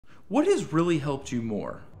What has really helped you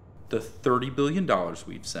more? The $30 billion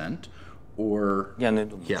we've sent, or...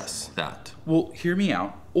 Yes, that. Well, hear me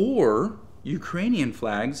out. Or Ukrainian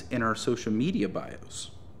flags in our social media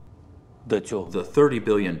bios. The $30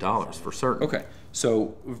 billion for certain. Okay,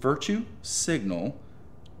 so virtue signal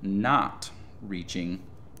not reaching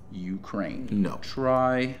Ukraine. No.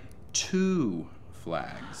 Try 2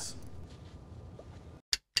 flags.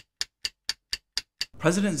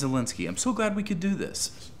 President Zelenskyy, I'm so glad we could do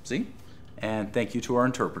this. See? And thank you to our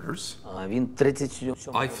interpreters.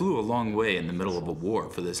 I flew a long way in the middle of a war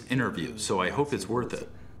for this interview, so I hope it's worth it.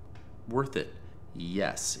 Worth it.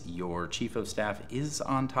 Yes, your chief of staff is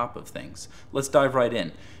on top of things. Let's dive right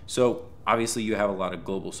in. So, obviously you have a lot of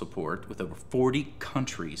global support with over 40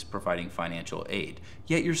 countries providing financial aid,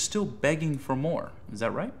 yet you're still begging for more. Is that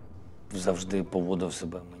right?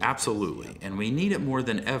 Absolutely, and we need it more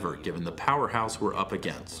than ever given the powerhouse we're up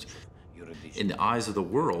against. In the eyes of the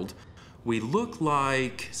world, we look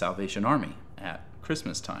like Salvation Army at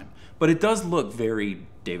Christmas time. But it does look very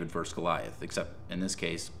David versus Goliath, except in this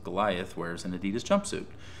case, Goliath wears an Adidas jumpsuit.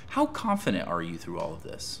 How confident are you through all of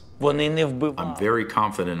this? I'm very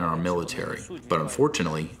confident in our military, but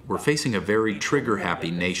unfortunately, we're facing a very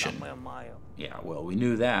trigger-happy nation. Yeah, well, we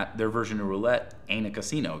knew that. Their version of roulette ain't a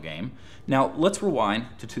casino game. Now, let's rewind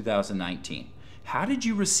to 2019. How did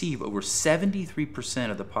you receive over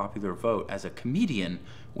 73% of the popular vote as a comedian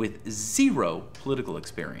with 0 political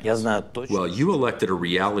experience? Well, you elected a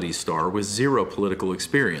reality star with 0 political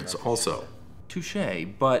experience also. Touche,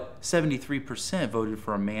 but 73% voted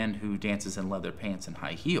for a man who dances in leather pants and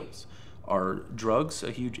high heels. Are drugs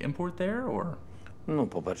a huge import there, or...? No,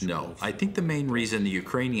 I think the main reason the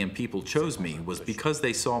Ukrainian people chose me was because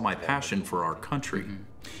they saw my passion for our country.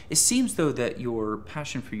 It seems, though, that your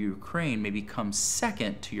passion for Ukraine maybe comes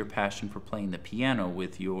second to your passion for playing the piano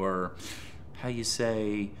with your, how you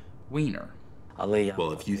say, wiener.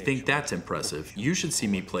 Well, if you think that's impressive, you should see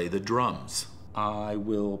me play the drums. I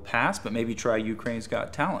will pass, but maybe try Ukraine's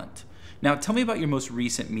Got Talent. Now, tell me about your most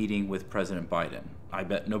recent meeting with President Biden. I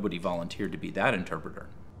bet nobody volunteered to be that interpreter.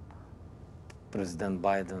 It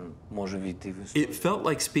felt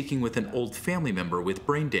like speaking with an old family member with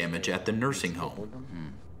brain damage at the nursing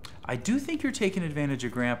home. I do think you're taking advantage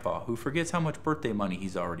of Grandpa, who forgets how much birthday money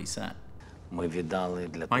he's already sent. My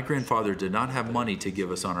grandfather did not have money to give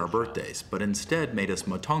us on our birthdays, but instead made us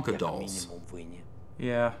Matonka dolls.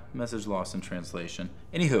 Yeah, message lost in translation.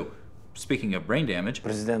 Anywho, speaking of brain damage,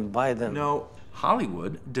 President Biden... No,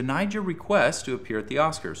 Hollywood denied your request to appear at the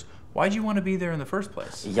Oscars. Why'd you want to be there in the first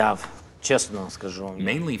place?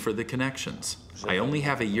 Mainly for the connections. I only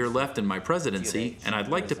have a year left in my presidency, and I'd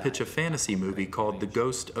like to pitch a fantasy movie called The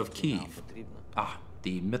Ghost of Kiev. Ah,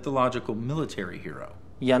 the mythological military hero.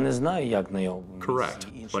 Correct,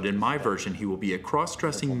 but in my version he will be a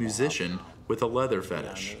cross-dressing musician with a leather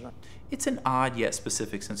fetish. It's an odd yet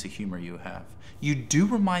specific sense of humor you have. You do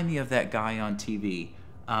remind me of that guy on TV.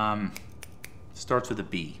 Starts with a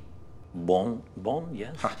B. Bon,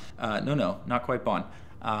 yes. No, not quite Bon.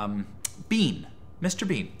 Bean. Mr.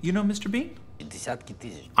 Bean. You know Mr. Bean?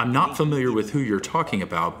 I'm not familiar with who you're talking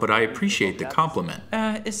about, but I appreciate the compliment.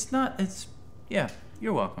 Yeah,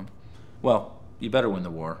 you're welcome. Well, you better win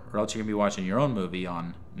the war, or else you're going to be watching your own movie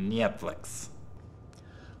on Netflix.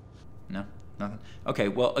 No? Nothing? Okay,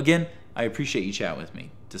 well, again, I appreciate you chatting with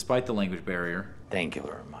me, despite the language barrier. Thank you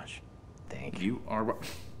very much. Thank you. You are...